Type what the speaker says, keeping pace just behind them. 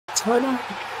Tonight,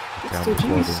 it's the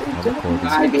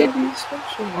GCWCW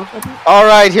special. All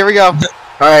right, here we go. All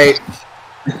right.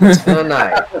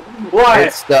 Tonight. What?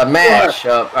 It's the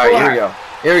matchup. All right, here we go.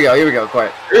 Here we go. Here we go.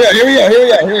 Quiet. Here we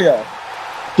go.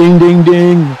 Ding, ding,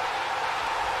 ding.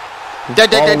 It's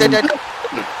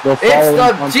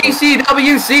the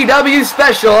GCWCW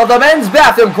special of the Men's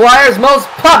Bathroom Choir's most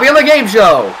popular game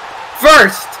show.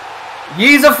 First,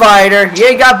 he's a fighter. He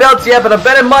ain't got belts yet, but I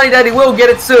bet him money that he will get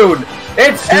it soon.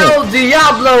 It's El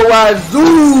Diablo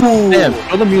Azul. Damn,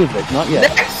 show the music, not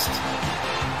yet. Next,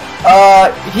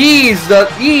 he is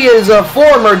a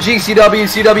former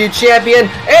GCWCW champion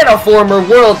and a former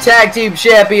World Tag Team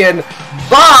champion,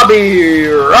 Bobby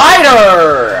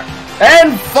Ryder.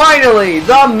 And finally,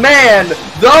 the man,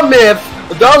 the myth,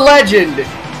 the legend.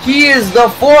 He is the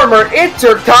former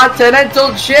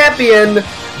Intercontinental Champion,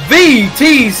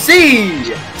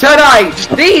 VTC. Tonight,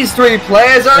 these three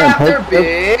players are after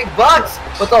big bucks,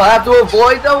 but they'll have to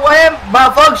avoid the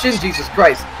malfunction, Jesus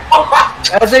Christ,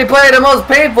 as they play the most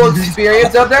painful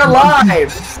experience of their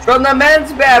lives. From the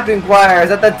Men's Bathroom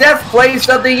Choirs at the death place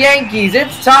of the Yankees,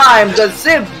 it's time to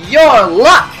simp your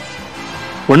luck.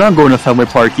 We're not going to Fenway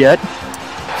Park yet.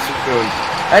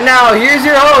 And now, here's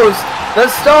your host, the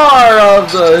star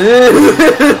of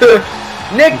the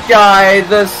Nick Guy,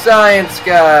 the Science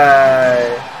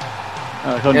Guy.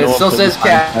 And it still says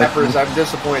Cappers. I'm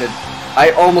disappointed.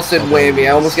 I almost said whammy. I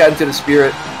almost got into the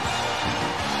spirit.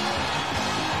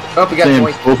 Oh, we got a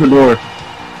point. Open door.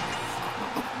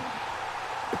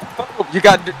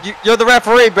 You're the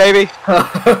referee, baby.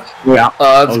 Yeah.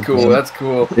 Oh, that's cool. That's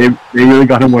cool. They really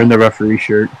got him wearing the referee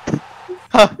shirt.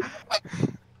 Oh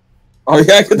yeah,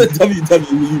 I got the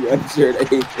WWE red shirt. I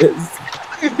hate this.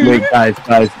 Wait, guys,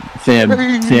 Sam,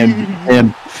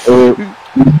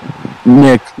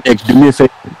 Nick, do me a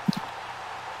favor.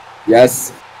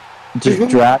 Yes.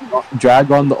 Just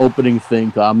drag on the opening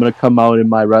thing. I'm gonna come out in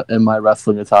my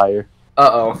wrestling attire.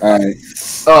 Uh-oh. Alright.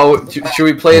 Oh, should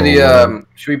we play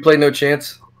should we play No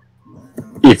Chance?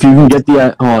 If you can get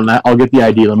the, I'll get the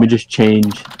ID. Let me just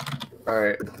change.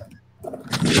 Alright.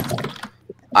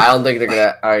 I don't think they're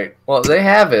gonna, alright. Well, they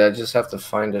have it, I just have to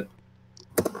find it.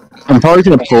 I'm probably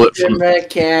gonna pull it from...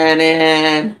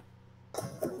 Cannon.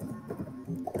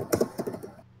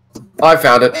 Oh, I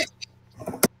found it.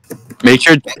 Make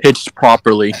sure it's pitched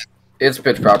properly. It's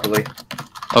pitched properly.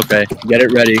 Okay, get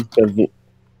it ready.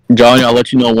 Johnny, I'll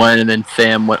let you know when, and then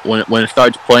Sam, when it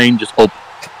starts playing, just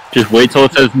wait till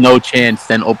it says No Chance,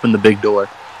 then open the big door.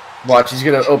 Watch, he's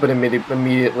gonna open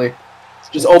immediately.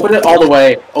 Just open it all the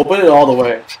way. Open it all the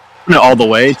way. Open it all the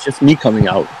way. It's just me coming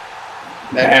out.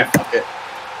 Nah, fuck it.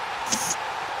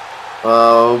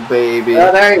 Oh, baby.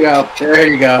 Oh, there you go. There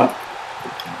you go.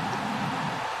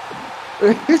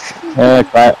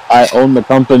 Heck, I own the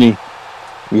company.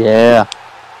 Yeah.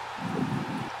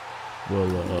 Well,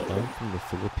 I'm from the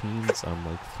Philippines. I'm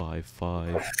like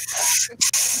 5'5".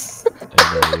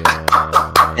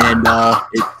 And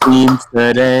it seems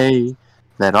today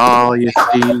that all you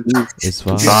see is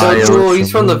fire. He's so cool. He's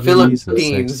from the Philippines.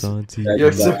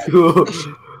 You're so cool.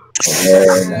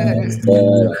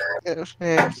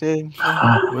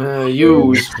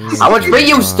 How much we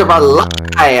used to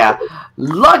lie.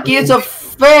 Lucky is a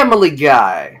family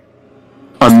guy.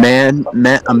 A man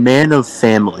of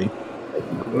family.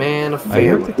 Man of I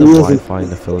heard family. that the Wi-Fi in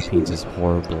the Philippines is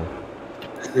horrible.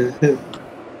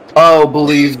 Oh,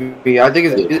 believe me, I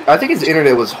think his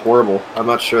internet was horrible. I'm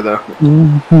not sure though.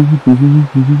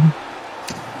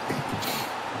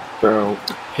 Bro,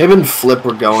 him and Flip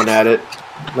were going at it.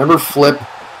 Remember Flip?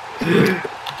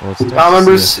 Well,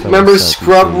 remember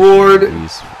Scrub Lord?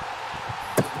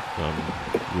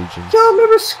 Y'all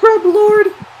remember Scrub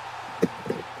Lord?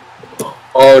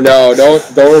 Oh no!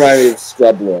 Don't remind me of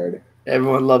Scrub Lord.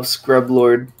 Everyone loves Scrub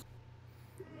Lord.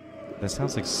 That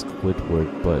sounds like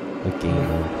Squidward, but a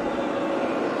gamer.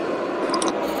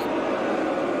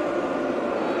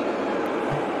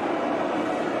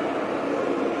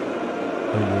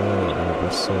 Oh yeah,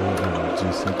 Russell and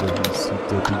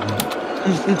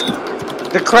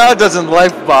GCWCW. The crowd doesn't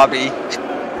like Bobby.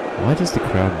 Why does the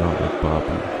crowd not like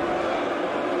Bobby?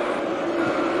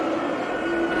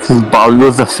 Because Bobby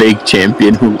was a fake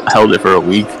champion who held it for a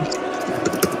week.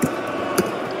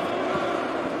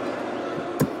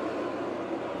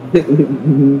 Alright,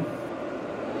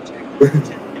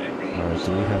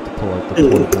 do we have to pull out the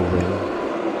portable ring?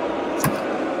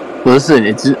 Listen,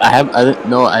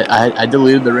 I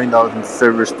deleted the ring that was in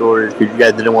server storage because you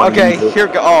guys didn't want to use it. Here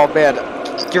go. Oh man,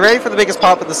 you ready for the biggest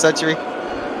pop of the century?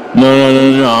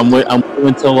 No. I'm waiting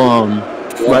until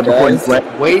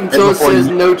wait until it says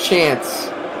No Chance.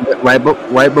 Right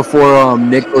before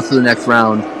Nick goes to the next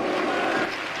round.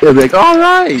 It'll be like, all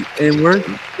right, and we're.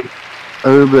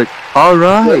 It'll be like, all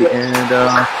right, and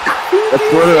that's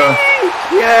what.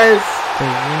 Yes.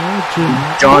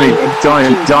 Johnny, you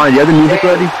have the music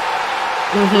ready?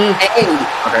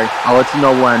 Mm-hmm. Okay, I'll let you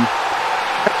know when.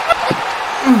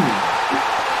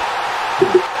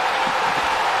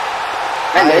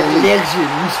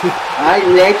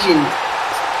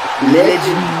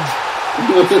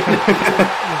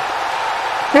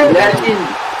 Legend.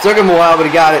 Took him a while, but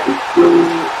he got it.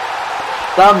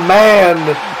 The man,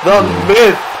 the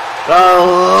myth, the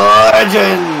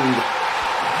legend.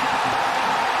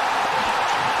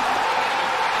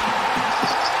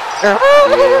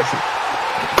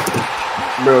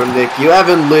 Bro, Nick, you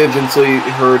haven't lived until you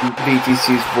heard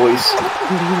BTC's voice.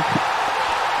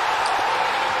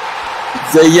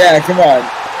 So yeah, come on.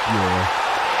 Yeah.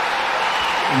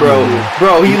 Bro,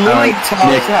 he literally talks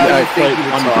Nick, how you think he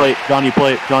would Johnny, talk.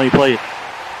 play it. Johnny, play it.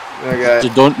 Okay.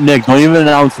 Just don't even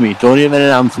announce me. Don't even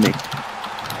announce me.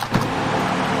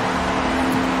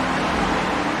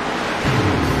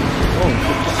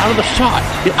 Oh, out of the shot.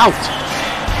 Get out.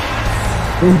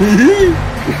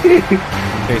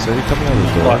 Okay, so they're coming out of the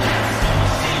door.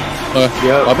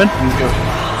 Yep. Robin? He's gonna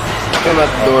come out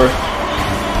the door.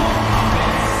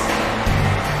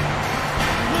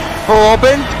 Pull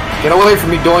open. Get away from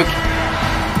me, doink.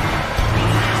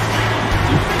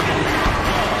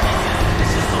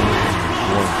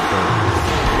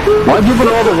 Why move it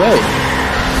all the way?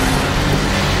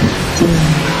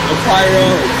 The pyro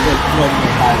is like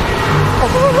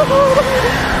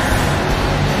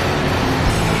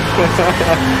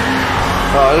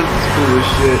Oh, this is cool as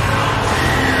shit.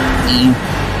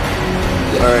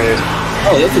 Alright.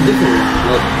 Oh, that's a different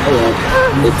one.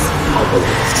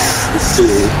 It's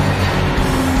silly.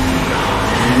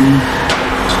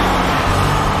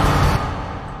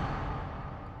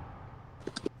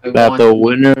 That the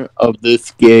winner of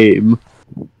this game.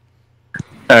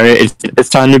 Alright, it's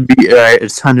time to be alright,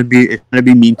 it's time to be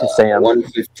mean to Sam.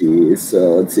 150,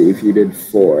 so let's see if you did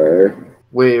 4.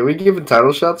 Wait, are we giving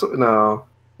title shots? No.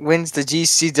 Wins the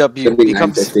GCW. It'll be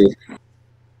Becomes 950.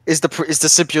 is the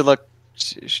Simp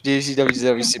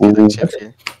GCWCW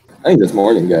champion. I think this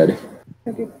morning good.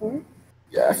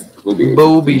 Yeah, we'll be.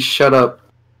 Bobby, shut up.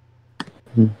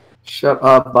 Shut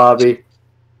up, Bobby.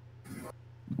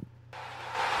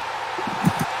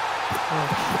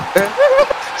 And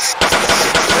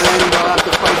then you'll have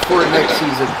to fight for it next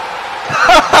season.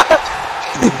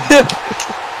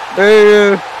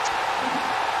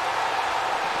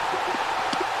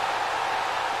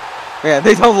 Man,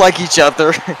 they don't like each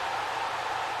other.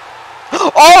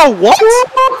 Oh, what?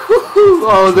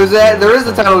 Oh, there is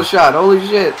a title shot. Holy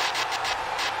shit.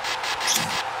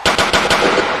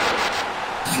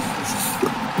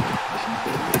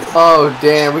 Oh,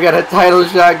 damn. We got a title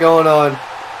shot going on.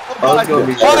 Oh, it's gonna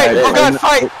be Fight! Oh god,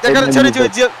 fight! They're gonna turn into a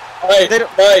deal. They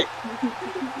don't-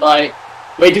 Like,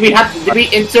 wait, did we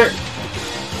insert?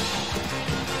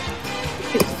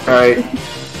 Alright.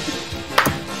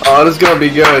 Oh, this is gonna be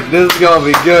good. This is gonna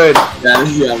be good. Yeah, this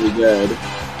is gonna be good.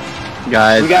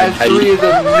 Guys, We got 3 of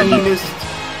the meanest.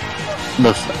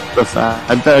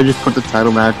 I better just put the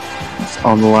title match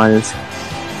on the line.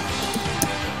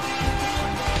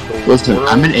 Listen,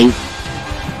 I'm in 8th.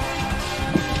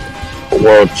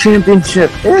 World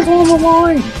Championship is on the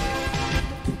line.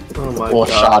 Oh my Or god.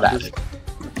 shot at it.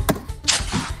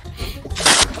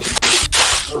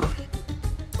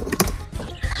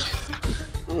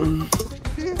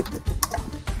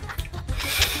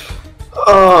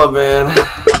 Oh man.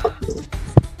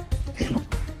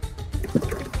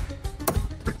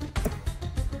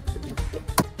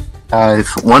 I'm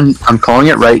calling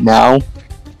it right now.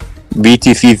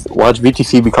 Watch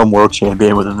VTC become world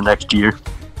champion within the next year.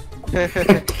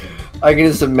 I can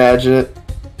just imagine it.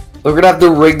 We're gonna have to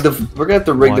rig the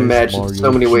match in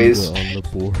so many ways. On the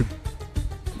board?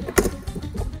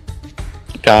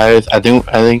 Guys, I think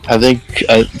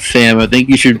Sam, I think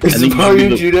you should. Is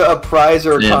Mario Judah a prize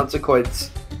or a consequence?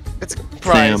 It's a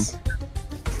prize.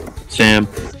 Sam.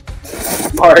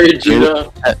 Mario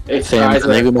Judah. Sam, I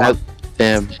think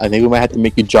we might have to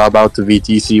make you job out to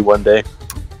VTC one day.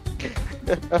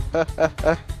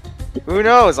 Who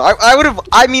knows? I would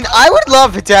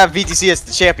love to have VTC as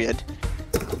the champion.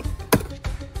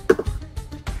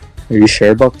 Are you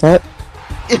sure about that?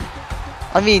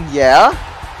 I mean, yeah.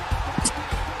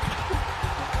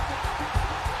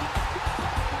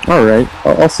 Alright,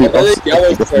 I'll see. What are the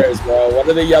yellow squares, bro? What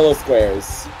are the yellow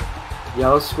squares?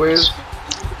 Yellow squares?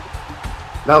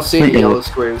 Now see the yellow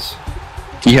squares.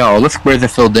 Yeah, all the squares are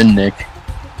filled in, Nick.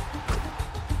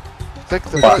 Click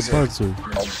the What's buzzer. the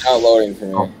buzzer? Not loading for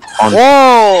me.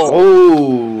 Whoa!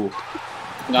 Oh!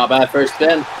 Not bad first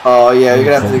spin. Oh yeah, you're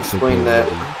gonna have to explain that.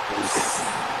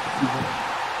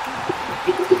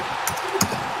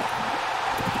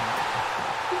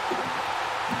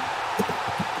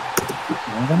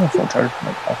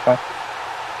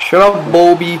 Shut up,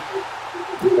 Bobby.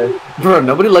 Okay. Bro,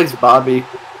 nobody likes Bobby.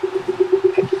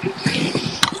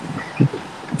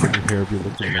 Your hair be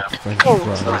looking like French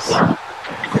fries.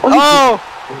 Oh!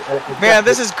 Man,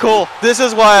 this is cool. This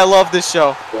is why I love this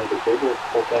show.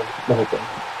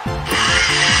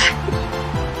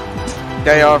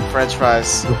 They are French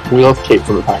fries. We love cake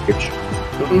from the package.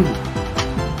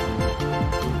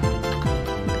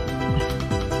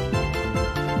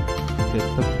 Hit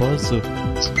the buzzer.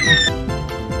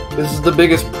 This is the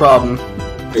biggest problem.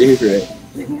 Favorite.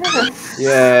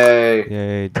 Yay.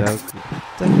 Yay, duck.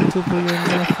 To bring in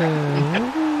nothing.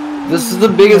 This is the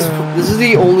biggest. This is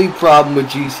the only problem with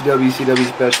GCWCW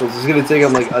specials. It's gonna take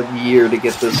them like a year to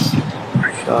get this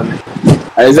done.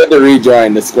 I just had to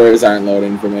rejoin. The squares aren't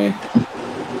loading for me.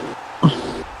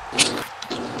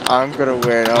 I'm gonna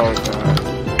win. Oh god.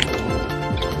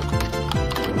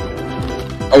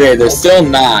 Okay, they're still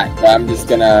not, but I'm just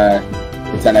gonna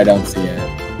pretend I don't see it.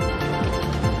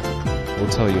 We'll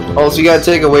tell you when. Oh, so you gotta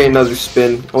take away another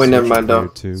spin. Oh wait, never mind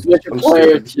though. Switch a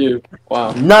player too.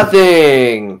 Wow.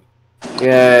 Nothing!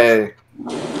 Yay.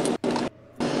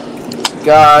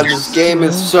 God, this game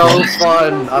is so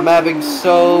fun. I'm having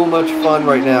so much fun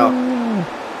right now.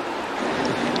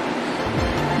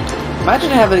 Imagine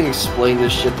having to explain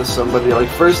this shit to somebody. Like,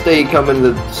 first day you come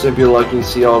into Simp Your Luck and you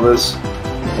see all this.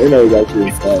 I know that's what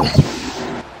he said.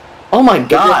 Oh my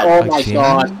god! Oh my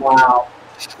god! Wow.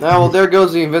 Now, well, there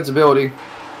goes the invincibility.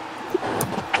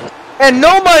 And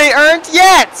nobody earned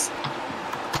yet!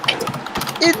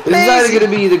 It's This is either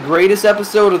gonna be the greatest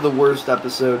episode or the worst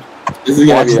episode. This is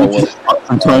gonna be the worst.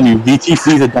 I'm telling you,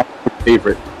 VTC is a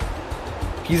favorite.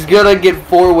 He's gonna get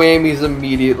 4 whammies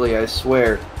immediately, I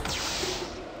swear.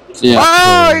 Yeah.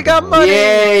 Oh, you got money!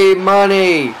 Yay,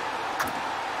 money!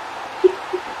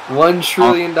 $1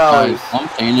 trillion. All I'm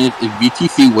saying is, if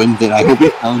VTC wins it, I hope he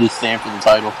challenges Sam for the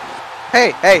title.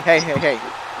 Hey, hey, hey, hey, hey.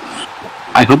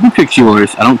 I hope he picks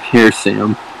yours. I don't care,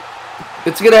 Sam.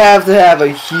 It's gonna have to have a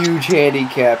huge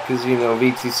handicap because you know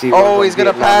VTC. Oh, he's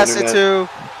gonna pass it to.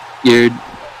 Here.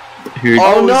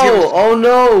 Oh no! Oh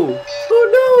no!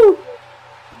 Oh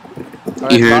no!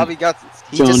 Alright, Bobby got.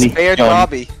 He just spared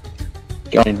Bobby.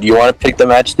 Do you want to pick the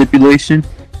match stipulation?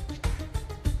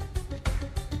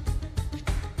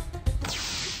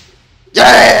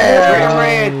 Yeah!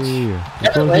 Ranch!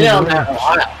 Lay down that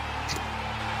one.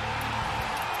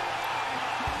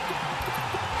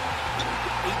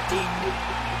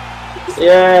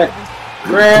 Yeah,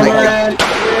 Grand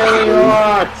really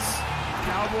rocks.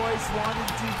 Cowboys wanted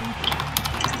to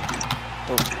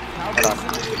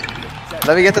be.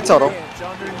 Let me get the total.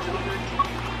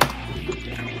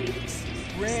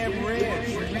 Ram Ranch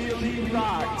really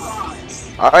rocks.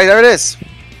 All right, there it is.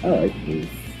 I like this.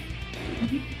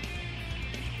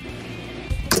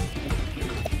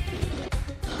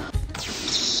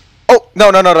 Oh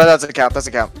no, that doesn't count.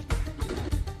 Doesn't count.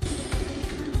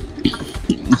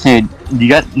 Hey, you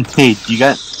got.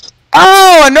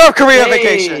 Oh, a North Korea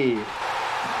vacation.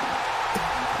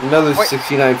 Another Wait,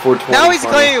 69 420. Now he's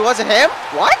claiming it wasn't him.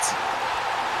 What?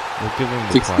 We'll give him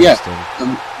the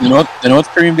The North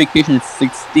Korean vacation is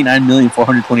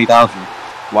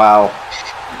 69,420,000. Wow.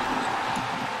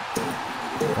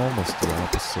 Almost the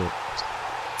opposite.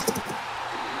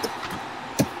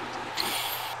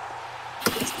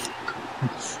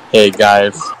 Hey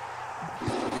guys,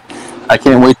 I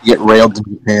can't wait to get railed in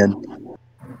Japan.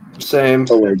 Same.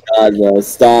 Oh my god, bro,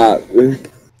 stop. We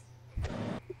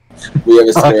have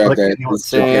a square up there.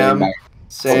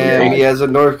 Sam, he has a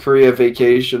North Korea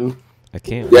vacation. I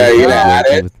can't. Yeah, you wait had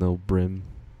it. with no brim.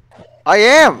 I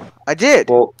am. I did.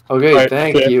 Well, okay,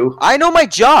 thank you. I know my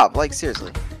job. Like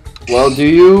seriously. Well, do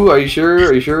you? Are you sure?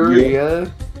 Are you sure? Yeah.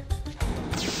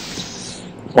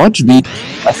 Watch me.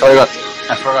 I forgot.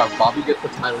 Bobby gets the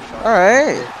title shot. All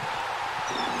right.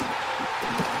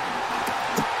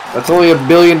 That's only $1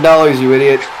 billion, you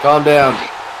idiot. Calm down.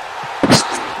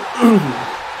 You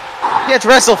have to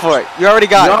wrestle for it. You already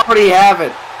got it. You already have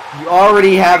it. You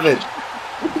already have it.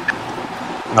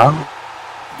 No.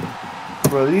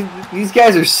 Bro, these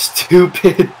guys are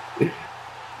stupid.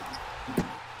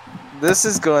 This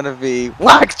is going to be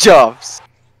whack jobs.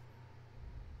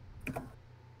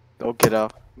 Don't get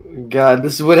up. God,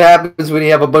 this is what happens when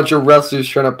you have a bunch of wrestlers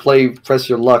trying to play Press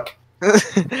Your Luck.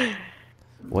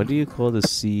 What do you call the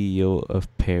CEO of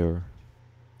Pear?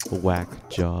 Whack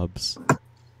jobs.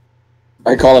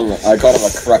 I call him a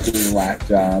crucking whack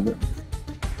job.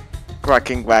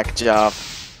 Cracking whack job.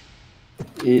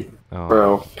 Oh.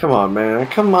 Bro, come on, man.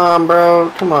 Come on,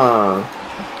 bro. Come on.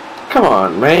 Come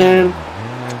on, man.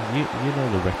 Man, you know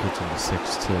the record's in the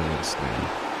sextillions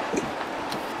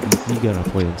now. You gotta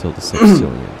play until the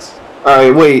sextillions.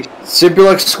 Alright, wait.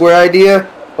 Simp square idea?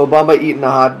 Obama eating a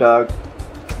hot dog.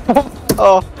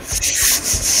 Oh.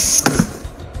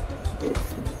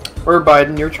 Or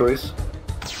Biden, your choice.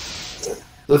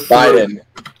 Biden.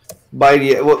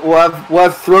 Biden. We'll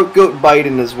have Throat Goat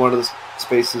Biden as one of the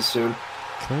spaces soon.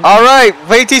 All right,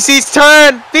 VTC's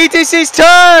turn. VTC's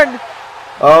turn.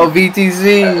 Oh,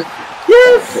 VTC.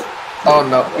 Yes. Oh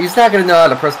no, he's not gonna know how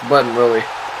to press the button, really.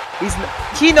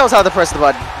 He knows how to press the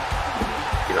button.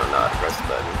 You don't know how to press the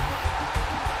button.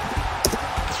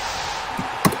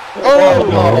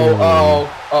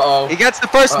 Oh. He gets the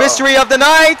first mystery of the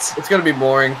night. It's gonna be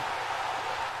boring.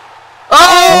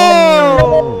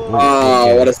 Oh!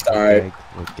 Oh, what a start.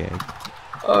 What gag?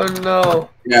 Oh no.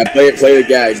 Yeah, play the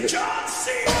gag.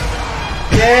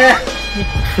 Yeah.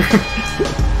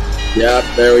 Yep,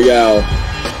 there we go.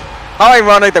 How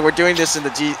ironic that we're doing this in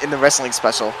the wrestling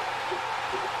special.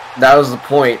 That was the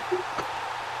point.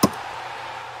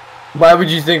 Why would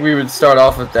you think we would start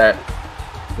off with that?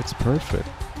 It's perfect.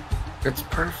 It's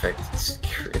perfect.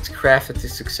 It's crafted to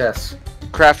success.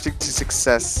 Crafting to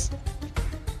success.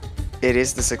 It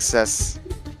is the success.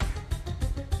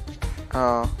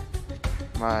 Oh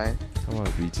my. Come on,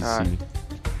 BTC.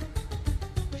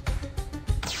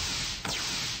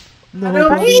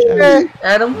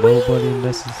 Adam. Nobody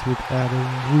messes with Adam.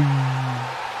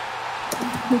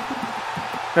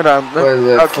 Hold on. What is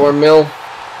it? Okay. 4 mil?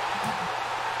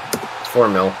 4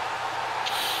 mil.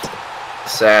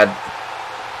 Sad.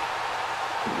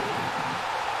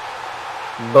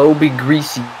 Bobby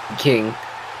Greasy King.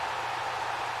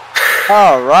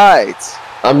 All right.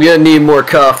 I'm gonna need more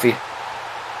coffee.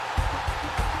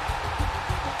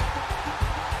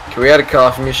 Can we add a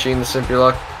coffee machine to Simp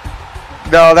Luck?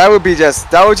 No, that would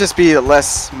just be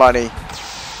less money.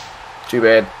 Too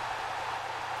bad.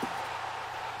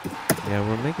 Yeah,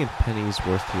 we're making pennies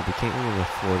worth here. We can't even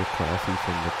afford a coffee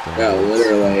from McDonald's. Yeah,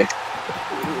 literally.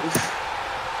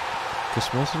 Because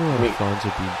most of our funds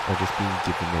are just being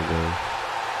given away.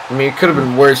 I mean, it could have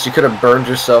been worse. You could have burned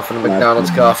yourself in a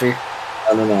McDonald's coffee.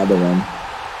 And another one.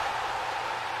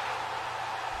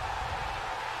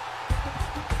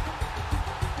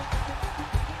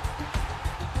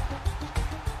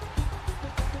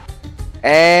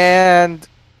 And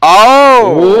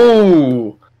oh,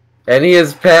 Ooh! And he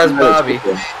has passed Bobby.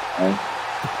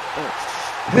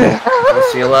 I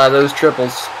see a lot of those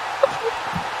triples.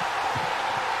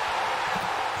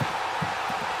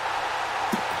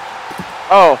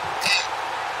 oh,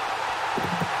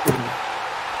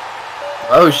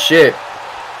 Oh shit!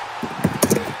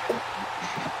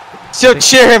 so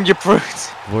cheer him, you brute.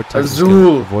 Vortex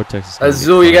Azul. Vortex is gonna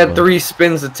Azul, get you got followed. 3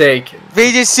 spins to take.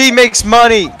 VGC makes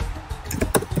money.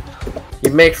 He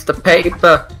makes the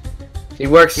paper. He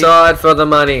works hard for the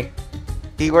money.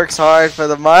 He works hard for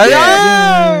the money.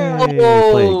 Yeah.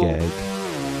 Yay, play a gag.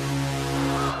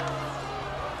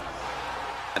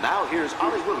 And now here's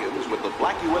Ollie Williams with the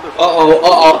Blackie Weather.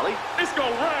 Disco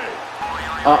Ray.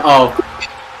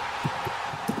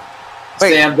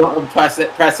 Wait. Sam, don't press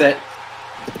it.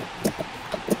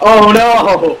 Oh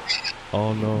no!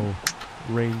 Oh no.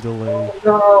 Rain delay.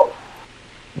 No!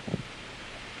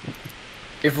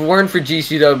 If it weren't for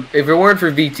GCW, if it weren't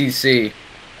for VTC,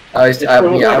 I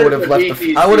would have left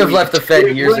the I would have left the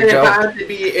Fed years It ago. had to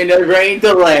be in a rain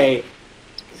delay.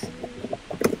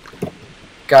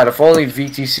 God, if only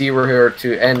VTC were here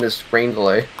to end this rain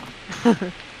delay.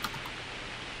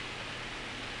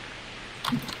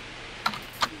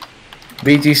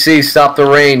 VTC, stop the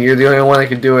rain. You're the only one that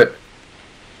can do it.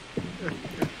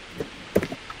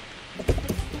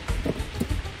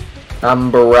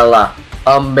 Umbrella.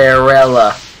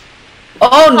 Umbrella.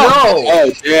 Oh no!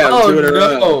 Oh, damn. Oh 2 in a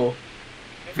row. no!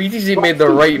 VTC made the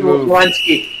right move.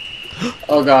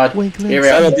 Oh god. Wait, Here we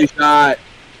go. Penalty shot.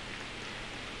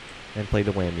 And play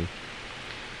the whammy.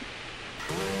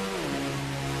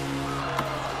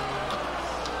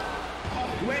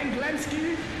 Dwayne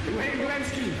Glenski. Dwayne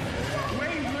Glenski.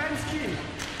 Dwayne Glenski.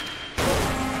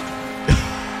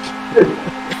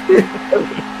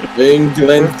 Bing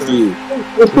Zelensky.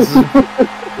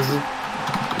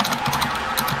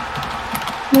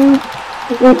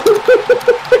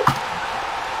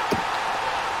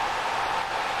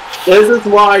 This is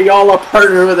why y'all are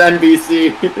partnered with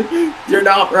NBC. You're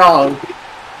not wrong.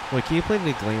 Wait, can you play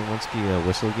the Glenn Winsky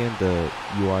whistle again? The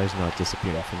UI is not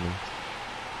disappearing from me.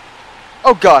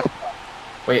 Oh god.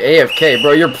 Wait, AFK,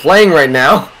 bro, you're playing right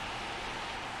now.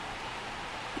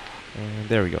 And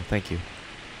there we go. Thank you.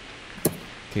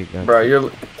 Okay, guys. Bro,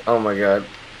 you're. Oh my god.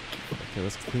 Okay,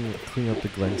 let's clean up the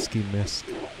Glensky mess.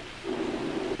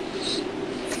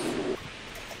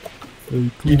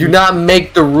 You do not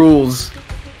make the rules.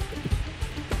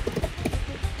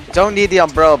 Don't need the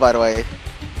umbrella, by the way.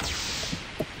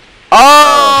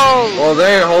 Oh! Well,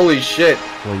 there. Holy shit.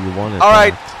 Well, you wanted. All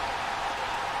right.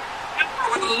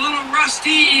 With the little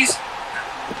rusties.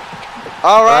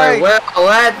 All right. Alright, well,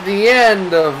 at the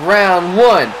end of round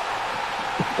 1,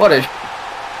 what a.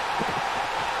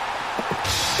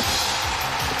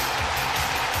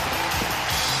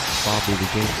 Bobby, the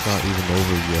game's not even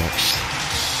over yet.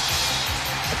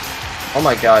 Oh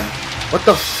my god. What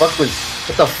the fuck was.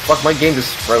 What the fuck? My game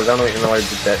just froze. I don't even know why I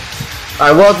did that.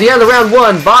 Alright, well, at the end of round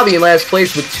 1, Bobby in last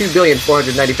place with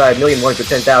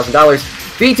 $2,495,110,000.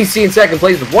 BTC in second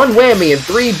place with 1 whammy and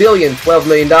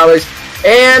 $3,012,000,000.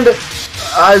 And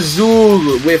Azul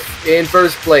in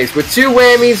first place with 2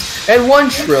 whammies and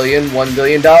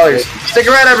 $1,001,000,000,000. Stick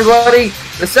around, everybody.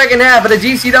 The second half of the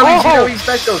GCWCW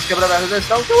special is coming up after this.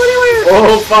 Don't go anywhere.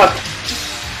 Oh, fuck.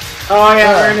 Oh,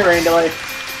 yeah, we're in the rain delay.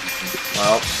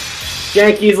 Well,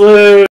 Yankees lose.